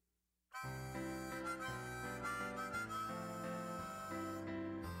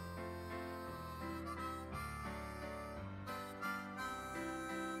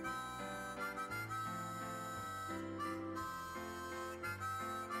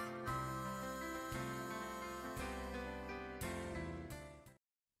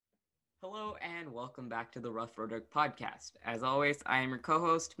and welcome back to the Rough Road podcast. As always, I am your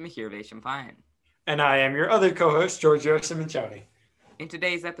co-host, Mihir Pine. And I am your other co-host, Giorgio and Mihir. In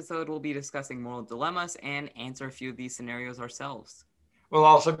today's episode, we'll be discussing moral dilemmas and answer a few of these scenarios ourselves. We'll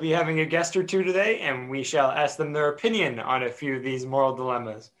also be having a guest or two today, and we shall ask them their opinion on a few of these moral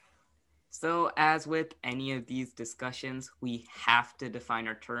dilemmas. So, as with any of these discussions, we have to define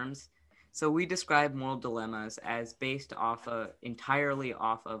our terms. So we describe moral dilemmas as based entirely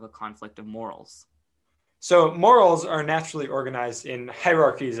off of a conflict of morals. So morals are naturally organized in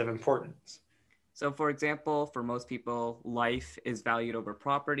hierarchies of importance. So for example, for most people, life is valued over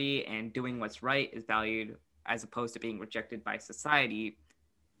property and doing what's right is valued as opposed to being rejected by society.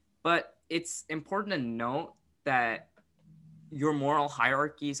 But it's important to note that your moral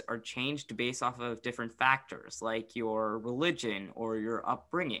hierarchies are changed based off of different factors like your religion or your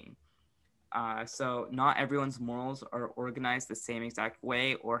upbringing. So not everyone's morals are organized the same exact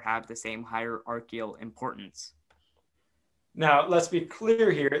way or have the same hierarchical importance. Now, let's be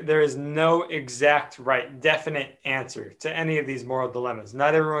clear here. There is no exact right, definite answer to any of these moral dilemmas.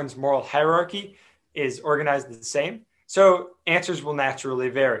 Not everyone's moral hierarchy is organized the same, so answers will naturally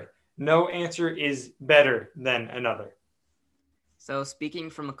vary. No answer is better than another. So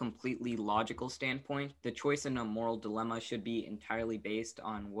speaking from a completely logical standpoint, the choice in a moral dilemma should be entirely based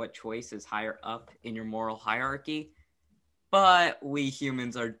on what choice is higher up in your moral hierarchy. But we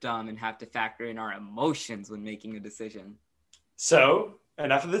humans are dumb and have to factor in our emotions when making a decision. So,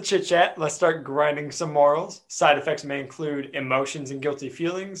 enough of the chit-chat. Let's start grinding some morals. Side effects may include emotions and guilty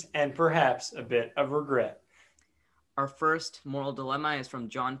feelings, and perhaps a bit of regret. Our first moral dilemma is from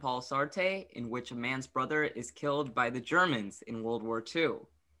Jean-Paul Sartre, in which a man's brother is killed by the Germans in World War II.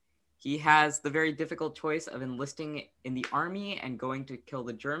 He has the very difficult choice of enlisting in the army and going to kill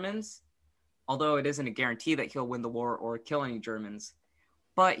the Germans, although it isn't a guarantee that he'll win the war or kill any Germans.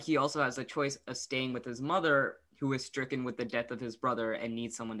 But he also has a choice of staying with his mother, who is stricken with the death of his brother and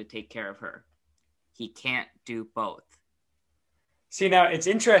needs someone to take care of her. He can't do both. See, now it's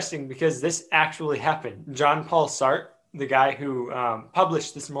interesting because this actually happened. Jean-Paul Sartre, the guy who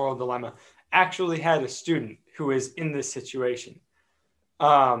published this moral dilemma, actually had a student who is in this situation.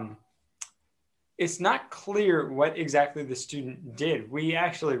 It's not clear what exactly the student did. We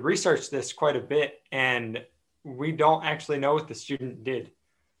actually researched this quite a bit, and we don't actually know what the student did.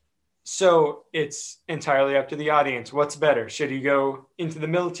 So it's entirely up to the audience. What's better? Should you go into the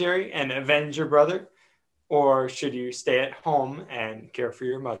military and avenge your brother? Or should you stay at home and care for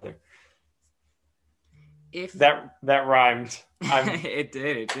your mother? If that rhymed. It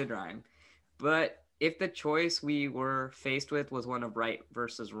did rhyme. But if the choice we were faced with was one of right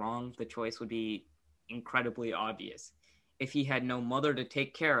versus wrong, the choice would be incredibly obvious. If he had no mother to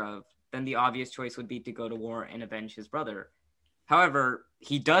take care of, then the obvious choice would be to go to war and avenge his brother. However,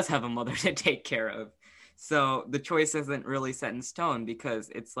 he does have a mother to take care of. So the choice isn't really set in stone because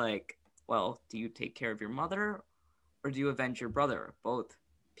it's like, well, do you take care of your mother or do you avenge your brother? Both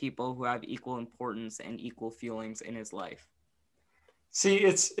people who have equal importance and equal feelings in his life. See,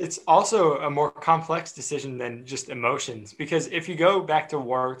 it's also a more complex decision than just emotions, because if you go back to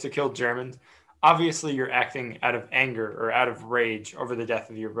war to kill Germans, obviously you're acting out of anger or out of rage over the death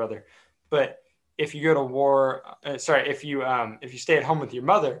of your brother. But if you go to war, if you stay at home with your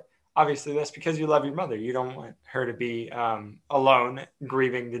mother, obviously that's because you love your mother. You don't want her to be alone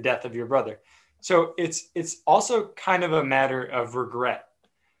grieving the death of your brother. So it's also kind of a matter of regret.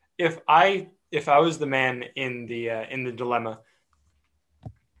 If I was the man in the dilemma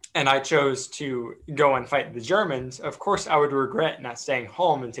and I chose to go and fight the Germans, of course I would regret not staying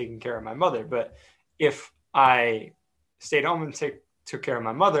home and taking care of my mother. But if I stayed home and took care of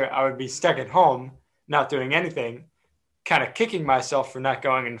my mother, I would be stuck at home, not doing anything, kind of kicking myself for not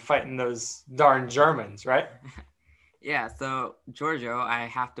going and fighting those darn Germans, right? Yeah, so Giorgio, I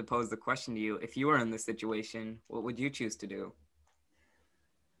have to pose the question to you. If you were in this situation, what would you choose to do?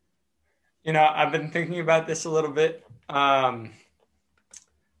 You know, I've been thinking about this a little bit. I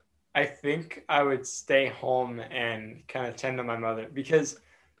think I would stay home and kind of tend to my mother, because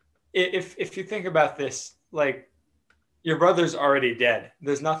if you think about this, like, your brother's already dead.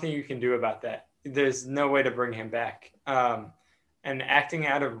 There's nothing you can do about that. There's no way to bring him back. And acting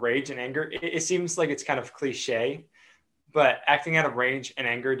out of rage and anger, it seems like it's kind of cliche, but acting out of rage and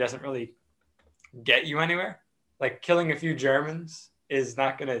anger doesn't really get you anywhere. Like, killing a few Germans is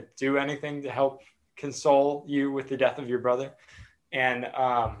not going to do anything to help console you with the death of your brother. And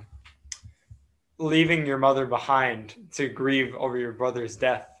leaving your mother behind to grieve over your brother's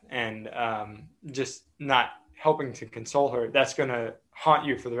death and just not helping to console her, that's going to haunt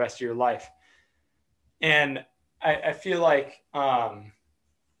you for the rest of your life. And I feel like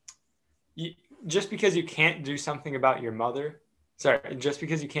just because you can't do something about your mother, sorry, just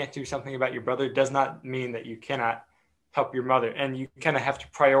because you can't do something about your brother does not mean that you cannot help your mother. And you kind of have to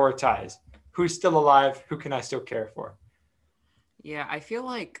prioritize who's still alive, who can I still care for. Yeah, I feel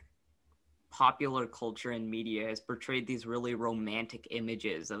like popular culture and media has portrayed these really romantic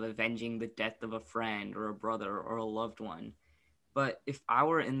images of avenging the death of a friend or a brother or a loved one. But if I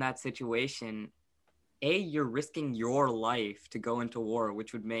were in that situation, A, you're risking your life to go into war,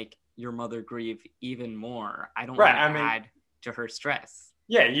 which would make your mother grieve even more. I don't Right. want to I mean, add to her stress.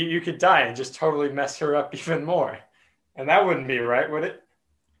 yeah, you could die and just totally mess her up even more. And that wouldn't be right, would it?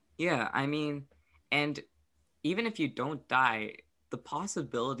 Yeah, I mean, and even if you don't die, the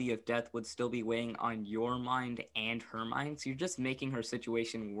possibility of death would still be weighing on your mind and her mind. So you're just making her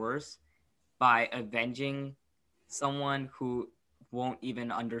situation worse by avenging someone who won't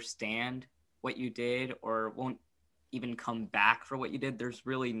even understand what you did or won't even come back for what you did. There's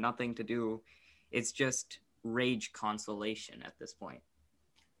really nothing to do. It's just rage consolation at this point.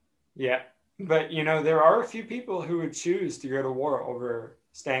 Yeah. But, there are a few people who would choose to go to war over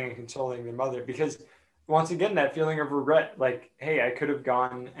staying and consoling their mother because, once again, that feeling of regret, like, hey, I could have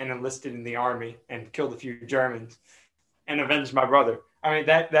gone and enlisted in the army and killed a few Germans and avenged my brother. I mean,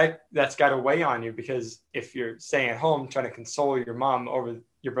 that's got to weigh on you because if you're staying at home trying to console your mom over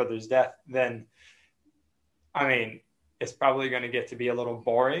your brother's death, then, I mean, it's probably going to get to be a little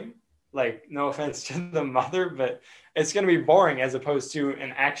boring. Like, no offense to the mother, but it's going to be boring as opposed to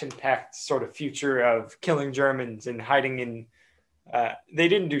an action-packed sort of future of killing Germans and hiding in. They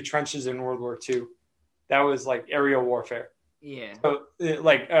didn't do trenches in World War II. That was like aerial warfare. Yeah. So,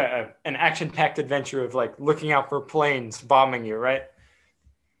 like an action-packed adventure of like looking out for planes bombing you, right?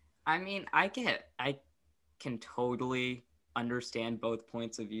 I mean, I can totally understand both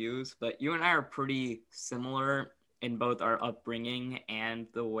points of views, but you and I are pretty similar in both our upbringing and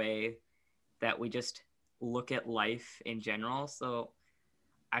the way that we just look at life in general. So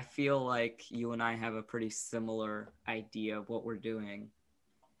I feel like you and I have a pretty similar idea of what we're doing.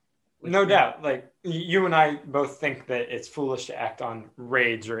 No doubt. Like you and I both think that it's foolish to act on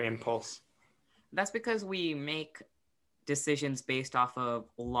rage or impulse. That's because we make decisions based off of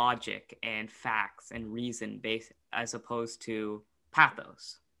logic and facts and reason based as opposed to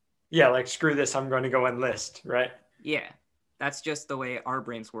pathos. Yeah, like screw this, I'm going to go enlist, right? Yeah. That's just the way our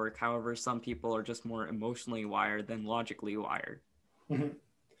brains work. However, some people are just more emotionally wired than logically wired. Mm-hmm.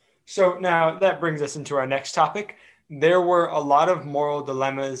 So now that brings us into our next topic. There were a lot of moral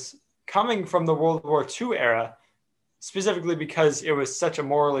dilemmas coming from the World War II era, specifically because it was such a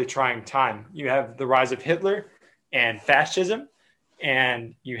morally trying time. You have the rise of Hitler and fascism,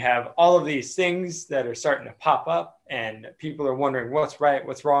 and you have all of these things that are starting to pop up, and people are wondering what's right,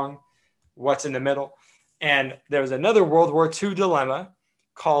 what's wrong, what's in the middle. And there was another World War II dilemma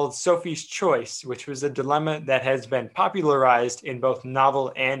called Sophie's Choice, which was a dilemma that has been popularized in both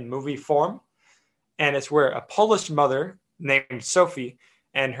novel and movie form. And it's where a Polish mother named Sophie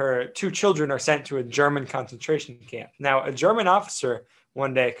and her two children are sent to a German concentration camp. Now, a German officer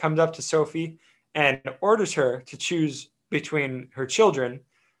one day comes up to Sophie and orders her to choose between her children,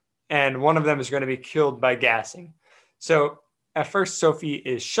 and one of them is going to be killed by gassing. So at first, Sophie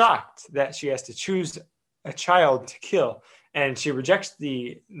is shocked that she has to choose a child to kill, and she rejects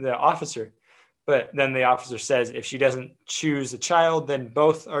the officer. But then the officer says if she doesn't choose a child, then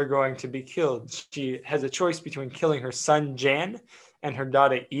both are going to be killed. She has a choice between killing her son, Jan, and her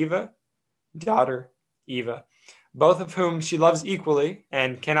daughter, Eva, both of whom she loves equally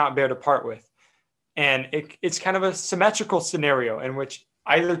and cannot bear to part with. And it's kind of a symmetrical scenario in which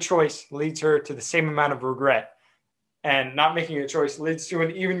either choice leads her to the same amount of regret, and not making a choice leads to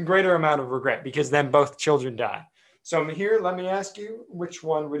an even greater amount of regret because then both children die. So Mihir, let me ask you, which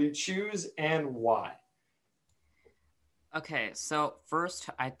one would you choose and why? Okay, so first,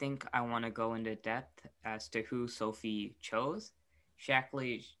 I think I want to go into depth as to who Sophie chose. She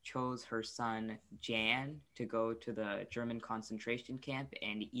actually chose her son, Jan, to go to the German concentration camp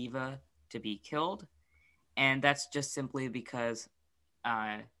and Eva to be killed. And that's just simply because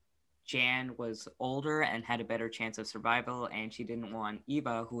Jan was older and had a better chance of survival, and she didn't want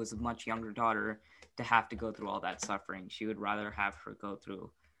Eva, who was a much younger daughter, to have to go through all that suffering. She would rather have her go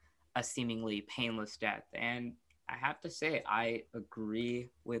through a seemingly painless death. And I have to say, I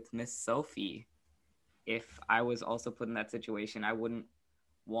agree with Miss Sophie. If I was also put in that situation, I wouldn't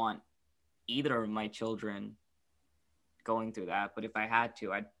want either of my children going through that. But if I had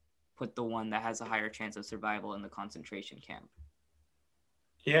to, I'd put the one that has a higher chance of survival in the concentration camp.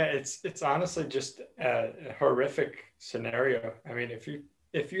 Yeah, it's honestly just a horrific scenario. I mean,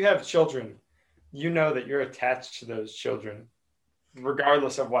 if you have children, you know that you're attached to those children,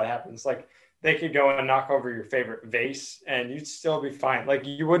 regardless of what happens. Like they could go and knock over your favorite vase and you'd still be fine. Like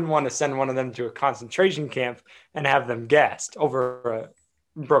you wouldn't want to send one of them to a concentration camp and have them gassed over a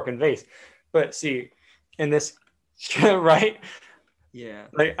broken vase. But see, in this, right? Yeah.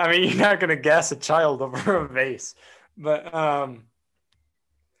 Like, I mean, you're not going to gas a child over a vase, but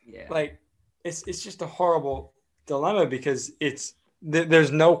Yeah. like it's just a horrible dilemma because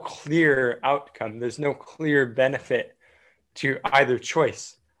there's no clear outcome. There's no clear benefit to either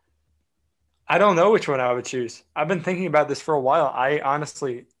choice. I don't know which one I would choose. I've been thinking about this for a while.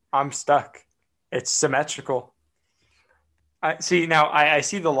 I'm stuck. It's symmetrical. I see now. I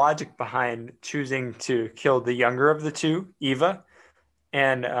see the logic behind choosing to kill the younger of the two, Eva,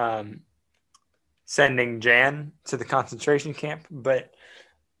 and sending Jan to the concentration camp. But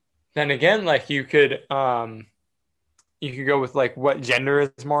then again, like you could go with like what gender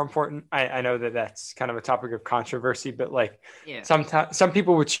is more important. I know that that's kind of a topic of controversy, but like Yeah. some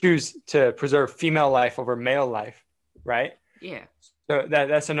people would choose to preserve female life over male life, right? Yeah. So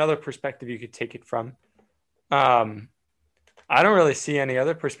that's another perspective you could take it from. I don't really see any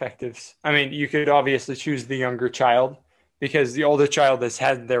other perspectives. I mean, you could obviously choose the younger child because the older child has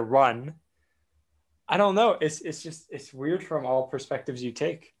had their run. I don't know. It's weird from all perspectives you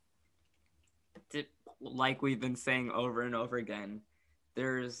take. Like we've been saying over and over again,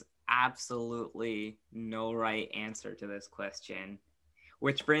 there's absolutely no right answer to this question,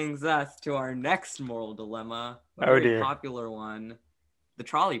 which brings us to our next moral dilemma, a very popular one, the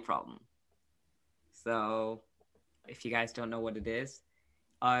trolley problem. So if you guys don't know what it is,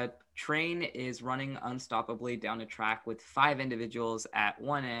 a train is running unstoppably down a track with 5 individuals at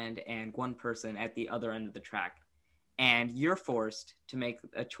one end and 1 person at the other end of the track. And you're forced to make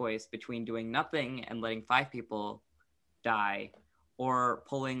a choice between doing nothing and letting 5 people die, or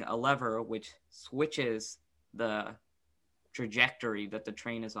pulling a lever which switches the trajectory that the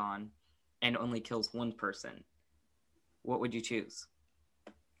train is on and only kills 1 person. What would you choose?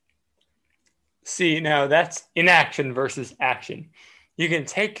 See, now that's inaction versus action. You can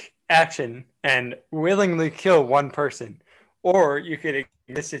take action and willingly kill 1 person, or you could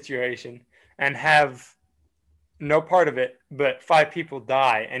ignore the situation and have no part of it, but 5 people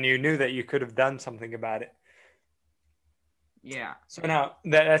die, and you knew that you could have done something about it. Yeah. So now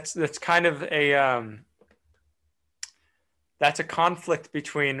that's kind of that's a conflict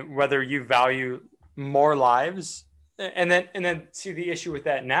between whether you value more lives, and then see the issue with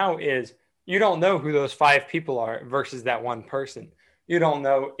that now is you don't know who those 5 people are versus that 1 person. You don't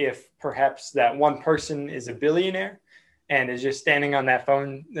know if perhaps that 1 person is a billionaire and is just standing on that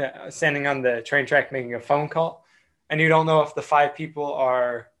phone, standing on the train track making a phone call. And you don't know if the 5 people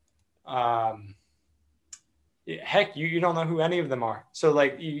are, heck, you don't know who any of them are. So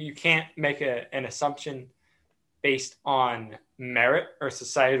like you can't make an assumption based on merit or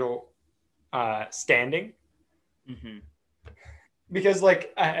societal standing. Mm-hmm. Because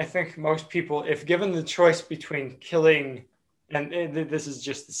like I think most people, if given the choice between killing, and this is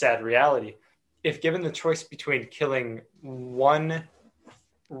just the sad reality, if given the choice between killing 1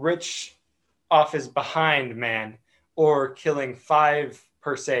 rich off his behind man or killing 5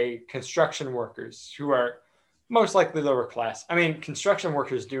 per se construction workers who are most likely lower class. I mean, construction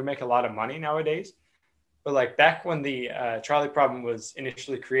workers do make a lot of money nowadays, but like back when the trolley problem was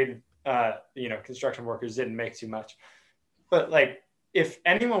initially created, construction workers didn't make too much. But like, if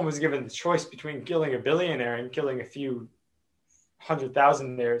anyone was given the choice between killing a billionaire and killing a few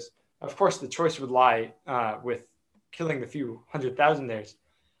 100,000-aires, of course the choice would lie with killing the few 100,000-aires.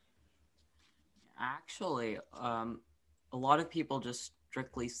 Actually, a lot of people just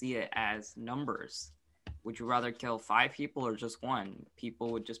strictly see it as numbers. Would you rather kill 5 people or just 1?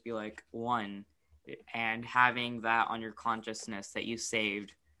 People would just be like 1, and having that on your consciousness that you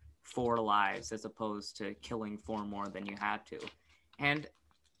saved 4 lives as opposed to killing 4 more than you had to. And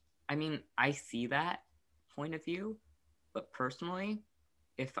I mean, I see that point of view, but personally,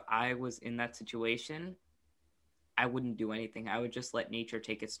 if I was in that situation, I wouldn't do anything. I would just let nature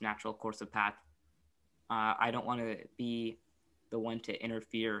take its natural course of path. I don't want to be the one to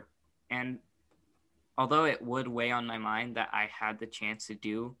interfere. And although it would weigh on my mind that I had the chance to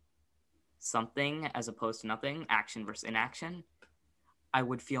do something as opposed to nothing, action versus inaction, I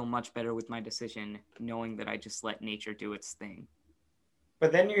would feel much better with my decision knowing that I just let nature do its thing.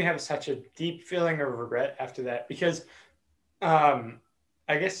 But then you have such a deep feeling of regret after that because I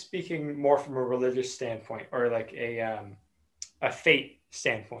guess speaking more from a religious standpoint or like a fate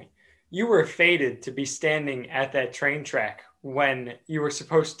standpoint, you were fated to be standing at that train track when you were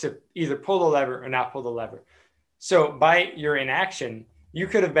supposed to either pull the lever or not pull the lever. So by your inaction, you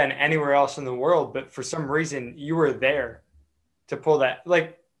could have been anywhere else in the world, but for some reason you were there to pull that.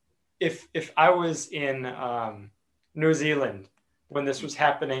 Like if I was in New Zealand when this was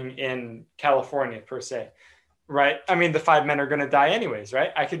happening in California per se, right? I mean, the five men are going to die anyways,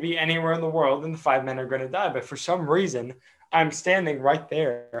 right? I could be anywhere in the world and the five men are going to die, but for some reason, I'm standing right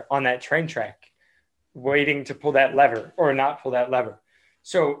there on that train track, waiting to pull that lever or not pull that lever.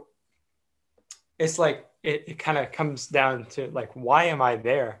 So it's like it kind of comes down to like, why am I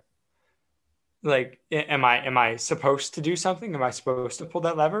there? Like, am I supposed to do something? Am I supposed to pull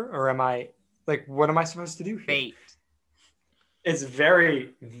that lever, or am I like, what am I supposed to do here? Fate. It's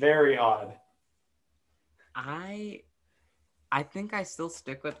very, very odd. I think I still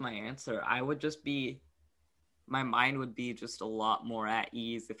stick with my answer. My mind would be just a lot more at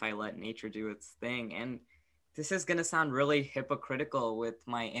ease if I let nature do its thing. And this is going to sound really hypocritical with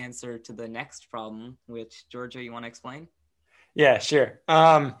my answer to the next problem, which, Giorgio, you want to explain? Yeah, sure.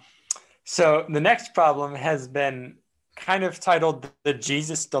 So the next problem has been kind of titled the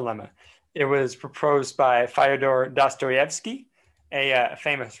Jesus Dilemma. It was proposed by Fyodor Dostoevsky, a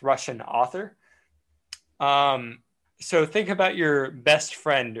famous Russian author. So think about your best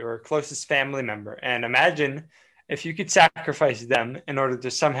friend or closest family member and imagine if you could sacrifice them in order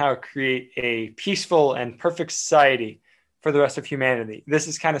to somehow create a peaceful and perfect society for the rest of humanity. This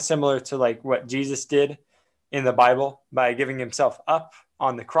is kind of similar to like what Jesus did in the Bible by giving himself up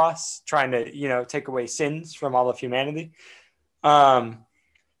on the cross, trying to, take away sins from all of humanity. So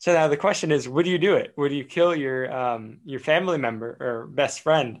now the question is, would you do it? Would you kill your family member or best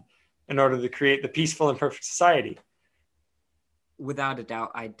friend in order to create the peaceful and perfect society? Without a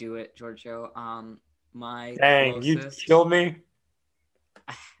doubt, I'd do it, Giorgio. My Dang, you closest... killed me.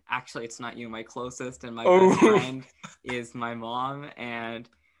 Actually, it's not you. My closest and my Oh. best friend is my mom, and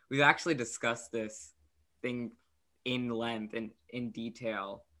we've actually discussed this thing in length and in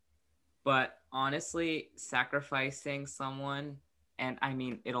detail. But honestly, sacrificing someone, and I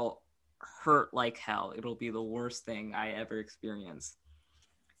mean, it'll hurt like hell. It'll be the worst thing I ever experienced.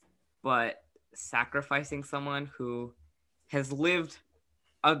 But sacrificing someone who has lived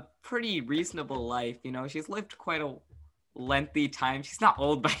a pretty reasonable life, she's lived quite a lengthy time. She's not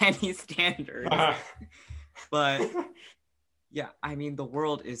old by any standards. But yeah, I mean, the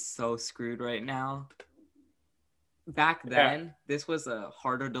world is so screwed right now. Back then, this was a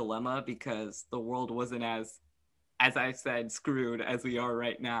harder dilemma because the world wasn't as I said, screwed as we are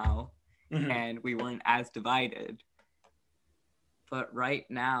right now. Mm-hmm. And we weren't as divided. But right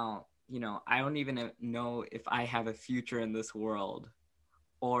now, I don't even know if I have a future in this world,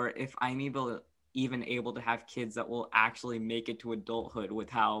 or if I'm even able to have kids that will actually make it to adulthood with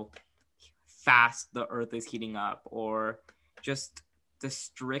how fast the earth is heating up, or just the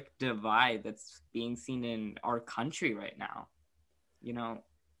strict divide that's being seen in our country right now.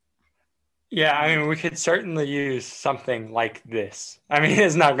 Yeah, I mean, we could certainly use something like this. I mean,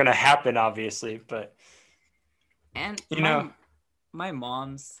 it's not going to happen, obviously, but and my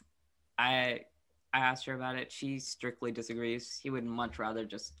mom's, I asked her about it. She strictly disagrees. She would much rather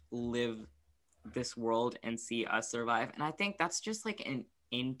just live this world and see us survive. And I think that's just like an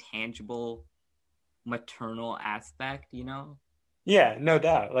intangible maternal aspect, Yeah, no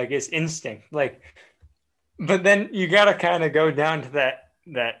doubt. Like, it's instinct. Like, but then you got to kind of go down to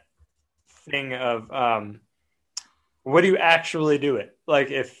that thing of what do you actually do it? Like,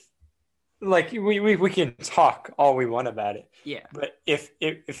 if like we can talk all we want about it. Yeah. But if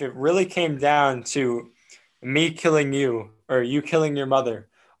it really came down to me killing you or you killing your mother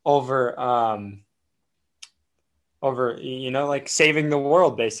over like saving the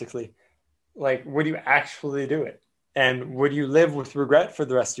world, basically, like, would you actually do it? And would you live with regret for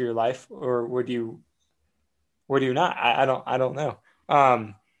the rest of your life, or would you not? I don't know.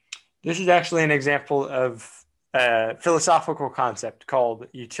 This is actually an example of a philosophical concept called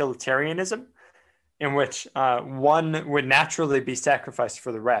utilitarianism, in which one would naturally be sacrificed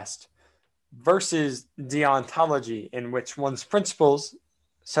for the rest, versus deontology, in which one's principles,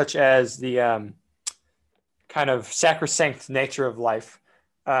 such as the kind of sacrosanct nature of life,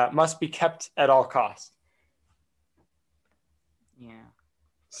 must be kept at all costs. Yeah.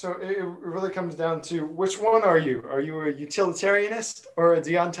 So it really comes down to, which one are you? Are you a utilitarianist or a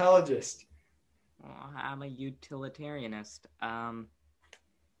deontologist? Well, I'm a utilitarianist. And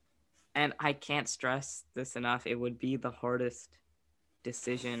I can't stress this enough. It would be the hardest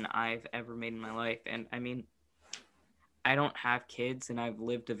decision I've ever made in my life. And I mean, I don't have kids and I've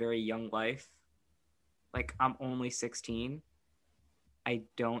lived a very young life. Like, I'm only 16. I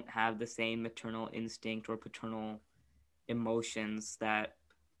don't have the same maternal instinct or paternal emotions that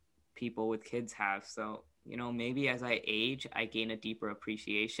people with kids have. So, maybe as I age, I gain a deeper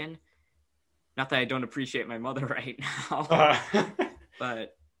appreciation. Not that I don't appreciate my mother right now,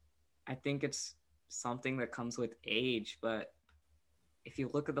 but I think it's something that comes with age, but if you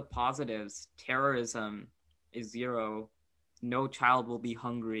look at the positives, terrorism is zero. No child will be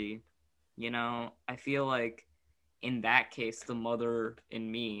hungry. I feel like in that case, the mother in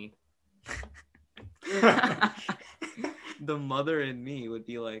me, the mother in me would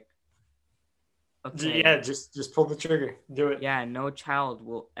be like, okay, Yeah, just pull the trigger. Do it. yeah, no child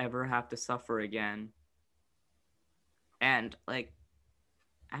will ever have to suffer again. And like,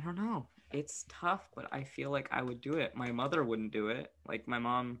 I don't know. It's tough, but I feel like I would do it. My mother wouldn't do it. Like, my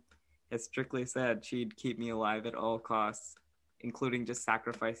mom has strictly said she'd keep me alive at all costs, including just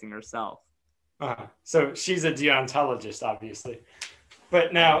sacrificing herself. So she's a deontologist, obviously.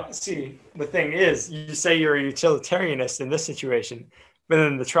 But now, see, the thing is, you say you're a utilitarianist in this situation, but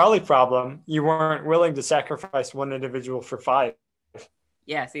in the trolley problem, you weren't willing to sacrifice one individual for five.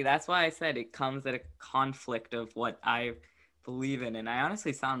 Yeah, see, that's why I said it comes at a conflict of what I believe in. And I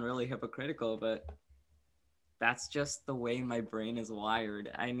honestly sound really hypocritical, but that's just the way my brain is wired.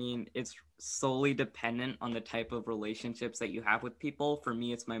 I mean, it's solely dependent on the type of relationships that you have with people. For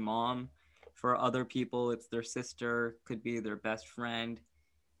me, it's my mom. For other people, it's their sister, could be their best friend,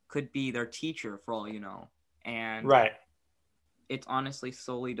 could be their teacher, for all you know. And Right. it's honestly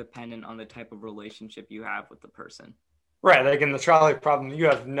solely dependent on the type of relationship you have with the person. Right. Like in the trolley problem, you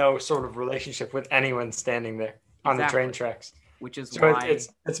have no sort of relationship with anyone standing there on the train tracks. Which is So why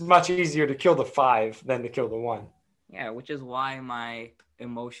it's much easier to kill the five than to kill the one. Yeah, which is why my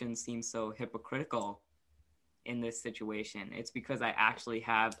emotions seem so hypocritical in this situation. It's because I actually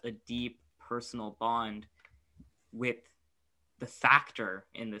have a deep personal bond with the factor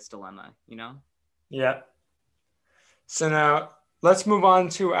in this dilemma, Yeah. So now let's move on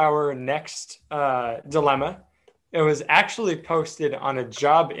to our next dilemma. It was actually posted on a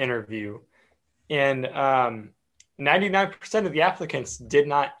job interview, and 99% of the applicants did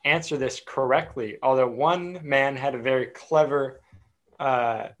not answer this correctly, although one man had a very clever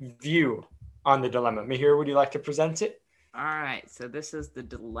view on the dilemma. Mihir, would you like to present it? All right, so this is the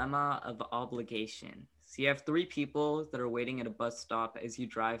dilemma of obligation. So you have three people that are waiting at a bus stop as you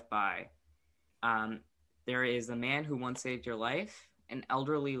drive by. There is a man who once saved your life, an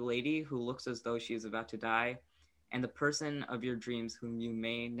elderly lady who looks as though she is about to die, and the person of your dreams whom you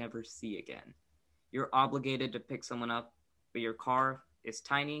may never see again. You're obligated to pick someone up, but your car is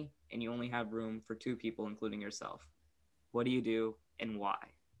tiny and you only have room for two people, including yourself. What do you do and why?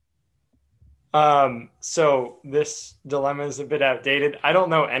 So this dilemma is a bit outdated. I don't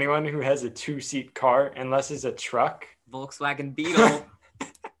know anyone who has a two-seat car unless it's a truck. Volkswagen Beetle.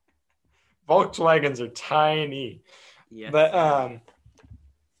 Volkswagens are tiny. Yes. But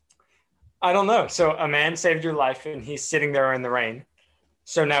I don't know. So a man saved your life and he's sitting there in the rain.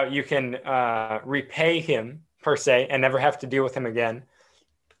 So now you can repay him, per se, and never have to deal with him again.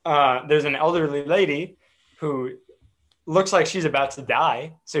 There's an elderly lady who looks like she's about to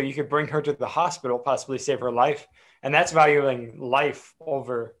die. So you could bring her to the hospital, possibly save her life. And that's valuing life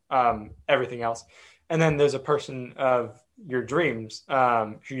over everything else. And then there's a person of your dreams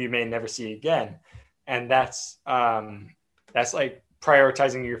who you may never see again. And that's like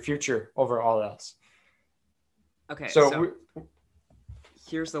prioritizing your future over all else. Okay, so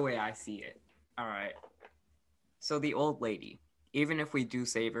here's the way I see it. All right. So the old lady, even if we do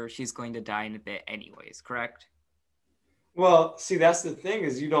save her, she's going to die in a bit anyways, correct? Well, see, that's the thing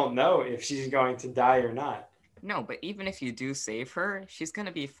is you don't know if she's going to die or not. No, but even if you do save her, she's going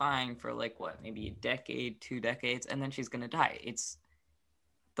to be fine for maybe a decade, 2 decades, and then she's going to die. It's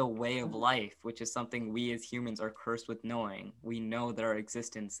the way of life, which is something we as humans are cursed with knowing. We know that our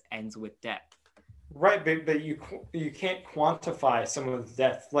existence ends with death. Right, but you can't quantify someone's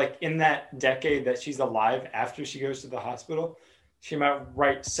death. Like in that decade that she's alive after she goes to the hospital, she might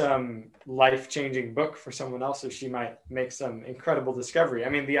write some life-changing book for someone else, or she might make some incredible discovery. I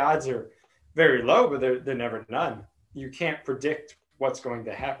mean, the odds are very low, but they're never none. You can't predict what's going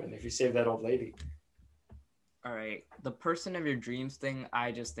to happen if you save that old lady. All right. The person of your dreams thing,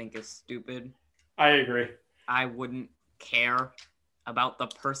 I just think is stupid. I agree. I wouldn't care about the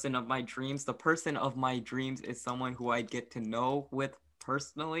person of my dreams. The person of my dreams is someone who I'd get to know with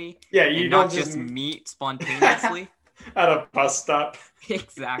personally. Yeah, you don't not just meet spontaneously. At a bus stop.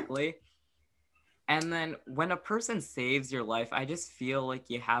 Exactly. And then when a person saves your life, I just feel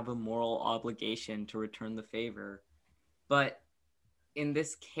like you have a moral obligation to return the favor. But in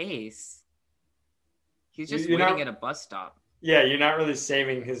this case, he's just waiting at a bus stop. Yeah, you're not really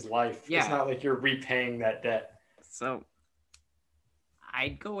saving his life. Yeah. It's not like you're repaying that debt. So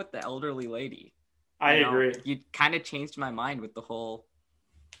I'd go with the elderly lady. I agree. You kind of changed my mind with the whole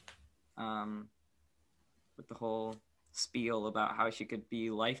spiel about how she could be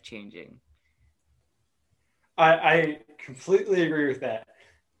life-changing. I completely agree with that.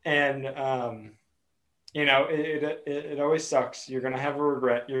 And, it always sucks. You're going to have a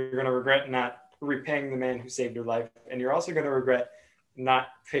regret. You're going to regret not repaying the man who saved your life. And you're also going to regret not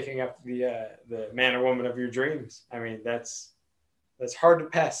picking up the man or woman of your dreams. I mean, that's hard to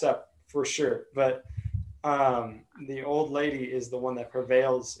pass up for sure. But the old lady is the one that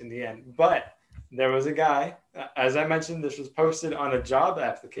prevails in the end. But there was a guy, as I mentioned, this was posted on a job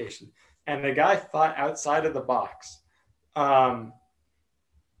application, and the guy thought outside of the box.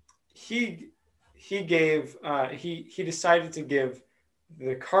 He decided to give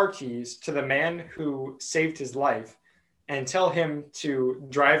the car keys to the man who saved his life and tell him to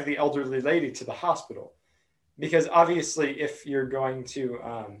drive the elderly lady to the hospital. Because obviously, if you're going to,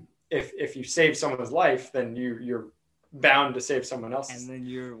 if you save someone's life, then you're bound to save someone else's. And then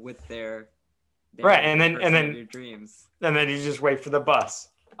you're with their right, and then your dreams. And then you just wait for the bus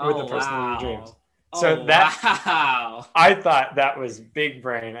with the person of your dreams. So wow. I thought that was big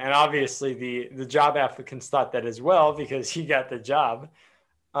brain, and obviously the job applicants thought that as well because he got the job.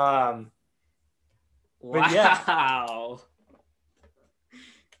 Wow. Yeah.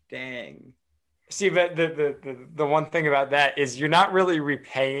 Dang. See, but the one thing about that is you're not really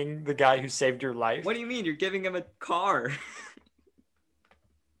repaying the guy who saved your life. What do you mean? You're giving him a car.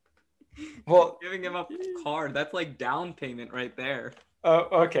 Well, you're giving him a car. That's like down payment right there. Oh,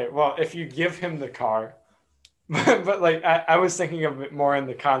 okay. Well, if you give him the car, but like I was thinking of it more in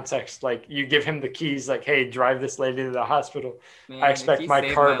the context, like you give him the keys, like, hey, drive this lady to the hospital. Man, I expect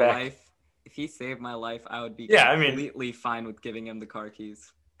my car back. If he saved my life, I would be completely fine with giving him the car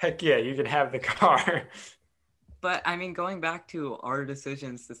keys. Heck yeah, you can have the car. But I mean, going back to our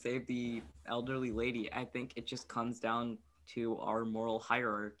decisions to save the elderly lady, I think it just comes down to our moral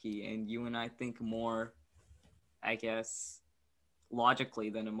hierarchy, and you and I think more, I guess, logically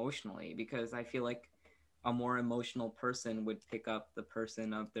than emotionally, because I feel like a more emotional person would pick up the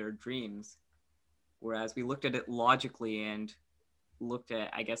person of their dreams, whereas we looked at it logically and looked at,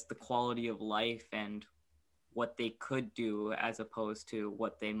 I guess, the quality of life and what they could do as opposed to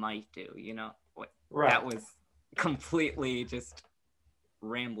what they might do, you know? Right. That was completely just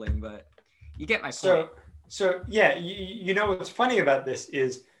rambling, but you get my point. So yeah, you know what's funny about this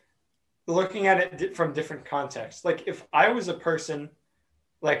is looking at it from different contexts. Like if I was a person,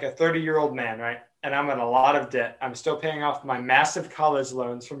 like a 30-year-old man, right? And I'm in a lot of debt. I'm still paying off my massive college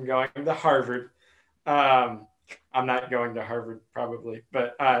loans from going to Harvard. I'm not going to Harvard probably,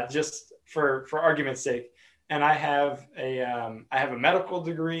 but just for argument's sake. And I have a medical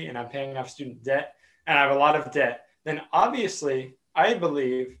degree and I'm paying off student debt and I have a lot of debt. Then obviously I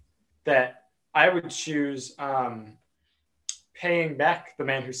believe that I would choose paying back the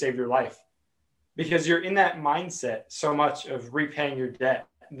man who saved your life, because you're in that mindset so much of repaying your debt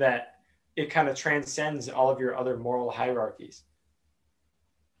that it kind of transcends all of your other moral hierarchies.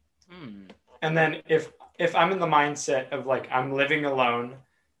 And then if I'm in the mindset of like I'm living alone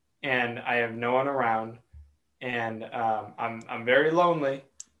and I have no one around and I'm very lonely,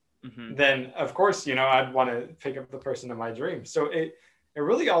 then of course, you know, I'd want to pick up the person of my dreams. So it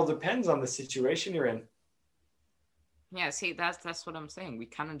really all depends on the situation you're in. Yeah, see, that's what I'm saying. We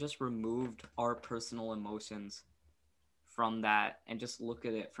kind of just removed our personal emotions from that and just look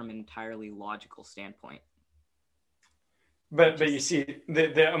at it from an entirely logical standpoint. But you see,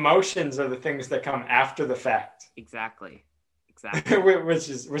 the emotions are the things that come after the fact. Exactly. which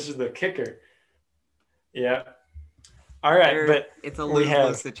is the kicker. Yeah. All right, but it's a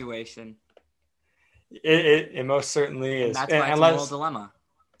lose-lose situation. It most certainly is. And that's why it's a moral dilemma.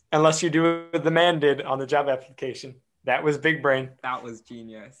 Unless you do what the man did on the job application. That was big brain. That was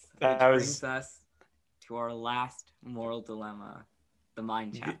genius. Brings us to our last moral dilemma, the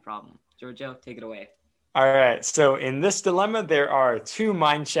mine shaft problem. Giorgio, take it away. All right. So in this dilemma, there are 2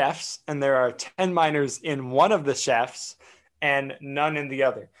 mine shafts, and there are 10 miners in one of the shafts and none in the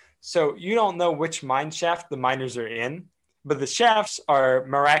other. So you don't know which mine shaft the miners are in, but the shafts are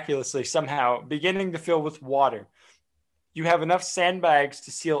miraculously somehow beginning to fill with water. You have enough sandbags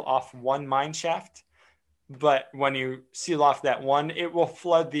to seal off one mine shaft, but when you seal off that one, it will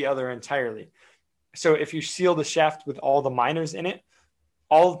flood the other entirely. So if you seal the shaft with all the miners in it,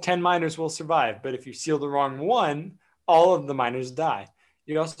 all 10 miners will survive. But if you seal the wrong one, all of the miners die.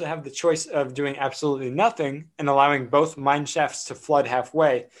 You also have the choice of doing absolutely nothing and allowing both mine shafts to flood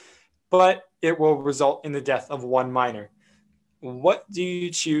halfway, but it will result in the death of one miner. What do you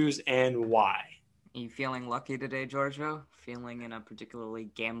choose and why? Are you feeling lucky today, Giorgio? Feeling in a particularly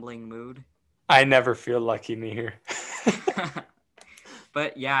gambling mood? I never feel lucky, Mihir.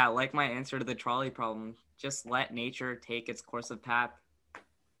 But yeah, like my answer to the trolley problem, just let nature take its course of path.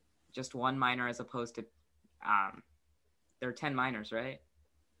 Just one miner as opposed to, there are 10 miners, right?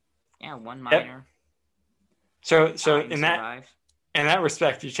 Yeah, one Yep. miner. So You in survive. that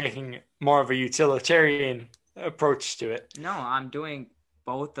respect, you're taking more of a utilitarian approach to it. No, I'm doing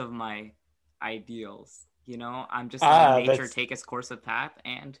both of my ideals. I'm just letting nature That's take its course of path,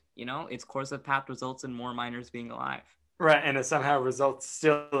 and its course of path results in more miners being alive. right, and it somehow results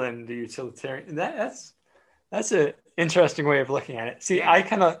still in the utilitarian. That's an interesting way of looking at it. See, Yeah. I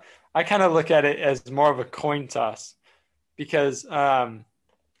kind of look at it as more of a coin toss because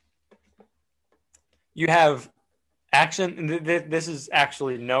you have action. This is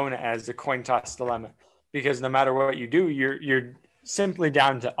actually known as the coin toss dilemma because no matter what you do, you're simply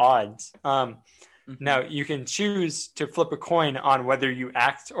down to odds. Now you can choose to flip a coin on whether you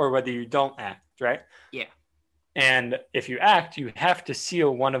act or whether you don't act, right? Yeah. And if you act, you have to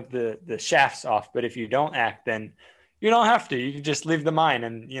seal one of the shafts off. But if you don't act, then you don't have to. You can just leave the mine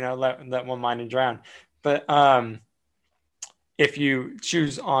and let one mine and drown. But if you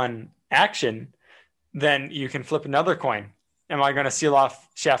choose on action, then you can flip another coin. Am I going to seal off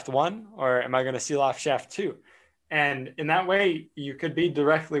shaft 1 or am I going to seal off shaft 2? And in that way, you could be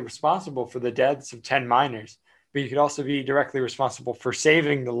directly responsible for the deaths of 10 miners, but you could also be directly responsible for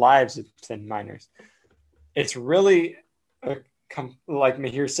saving the lives of 10 miners. It's really, like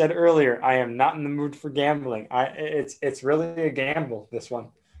Mihir said earlier, I am not in the mood for gambling. It's really a gamble, this one.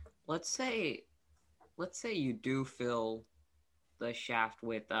 Let's say you do fill the shaft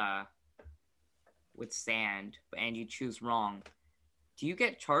with sand and you choose wrong. Do you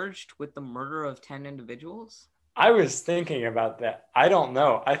get charged with the murder of 10 individuals? I was thinking about that. I don't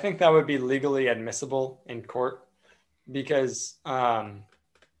know. I think that would be legally admissible in court because,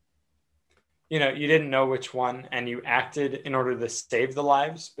 you didn't know which one and you acted in order to save the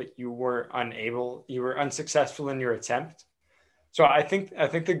lives, but you were unsuccessful in your attempt. So I think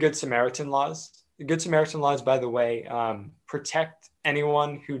the Good Samaritan laws, by the way, protect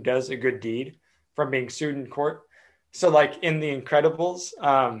anyone who does a good deed from being sued in court. So like in The Incredibles,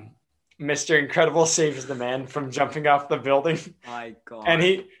 Mr. Incredible saves the man from jumping off the building. My God. And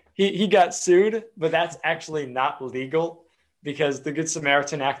he got sued, but that's actually not legal because the Good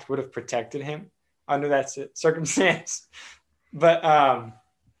Samaritan Act would have protected him under that circumstance. But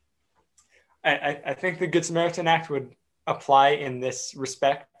I think the Good Samaritan Act would apply in this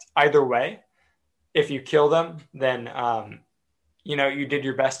respect either way. If you kill them, then you did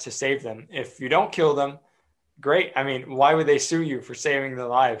your best to save them. If you don't kill them, great. I mean, why would they sue you for saving their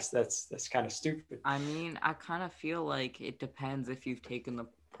lives? That's kind of stupid. I mean, I kind of feel like it depends if you've taken the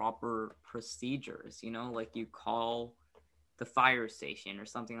proper procedures, like you call the fire station or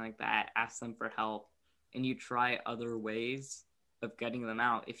something like that, ask them for help, and you try other ways of getting them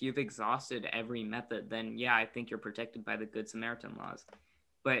out. If you've exhausted every method, then yeah, I think you're protected by the Good Samaritan laws.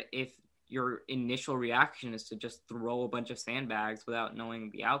 But if your initial reaction is to just throw a bunch of sandbags without knowing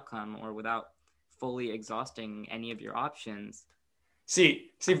the outcome or without fully exhausting any of your options, I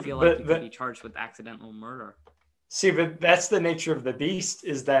feel like you could be charged with accidental murder. See, but that's the nature of the beast,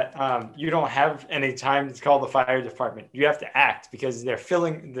 is that you don't have any time to call the fire department. You have to act because they're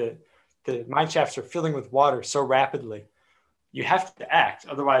filling the mine shafts are filling with water so rapidly. You have to act,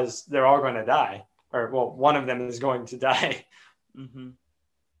 otherwise they're all going to die, or well, one of them is going to die. Mm-hmm.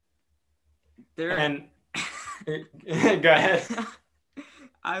 And go ahead.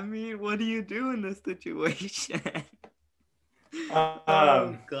 I mean, what do you do in this situation?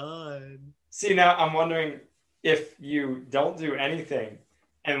 Oh God. See, now I'm wondering, if you don't do anything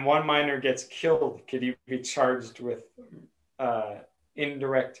and one miner gets killed, could you be charged with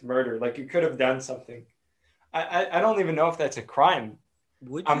indirect murder? Like you could have done something. I don't even know if that's a crime.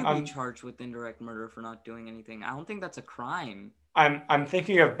 Would you be charged with indirect murder for not doing anything? I don't think that's a crime. I'm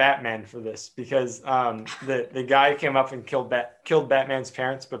thinking of Batman for this because the guy came up and killed Batman's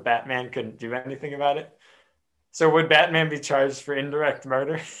parents, but Batman couldn't do anything about it. So would Batman be charged for indirect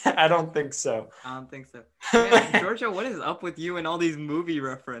murder? I don't think so. I don't think so. Man, Giorgio, what is up with you and all these movie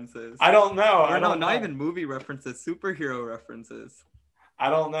references? I don't know. Not even movie references, superhero references. I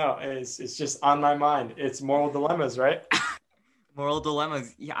don't know. It's just on my mind. It's moral dilemmas, right? Moral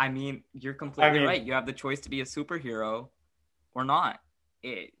dilemmas. Yeah, I mean, you're completely right. You have the choice to be a superhero or not.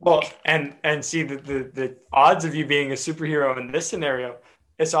 Well, and see the odds of you being a superhero in this scenario,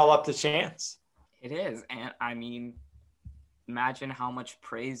 it's all up to chance. It is. And I mean, imagine how much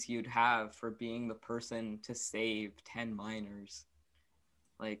praise you'd have for being the person to save 10 miners.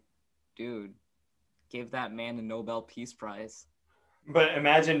 Like, dude, give that man a Nobel Peace Prize. But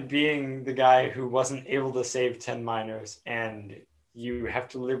imagine being the guy who wasn't able to save 10 miners and you have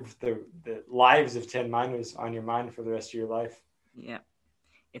to live with the lives of 10 minors on your mind for the rest of your life. Yeah.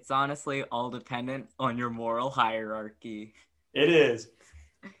 It's honestly all dependent on your moral hierarchy. It is.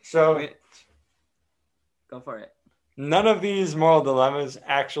 So go for it. None of these moral dilemmas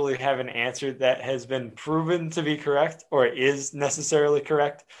actually have an answer that has been proven to be correct or is necessarily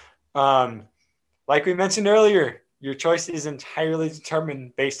correct. Like we mentioned earlier, your choice is entirely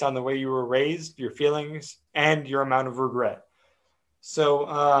determined based on the way you were raised, your feelings, and your amount of regret. So,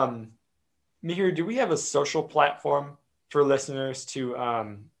 Mihir, do we have a social platform for listeners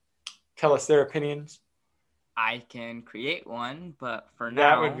to tell us their opinions? I can create one, but for now,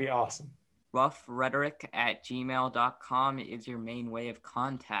 that would be awesome. roughrhetoric@gmail.com is your main way of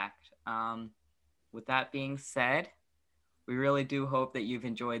contact. With that being said, we really do hope that you've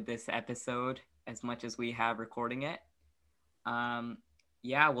enjoyed this episode as much as we have recording it.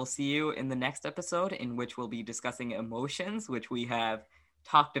 Yeah, we'll see you in the next episode, in which we'll be discussing emotions, which we have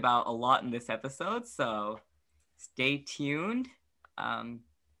talked about a lot in this episode. So stay tuned. I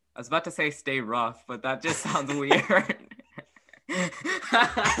was about to say stay rough, but that just sounds weird.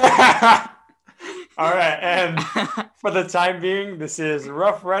 All right, and for the time being, this is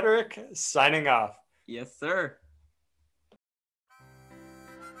Rough Rhetoric signing off. Yes, sir.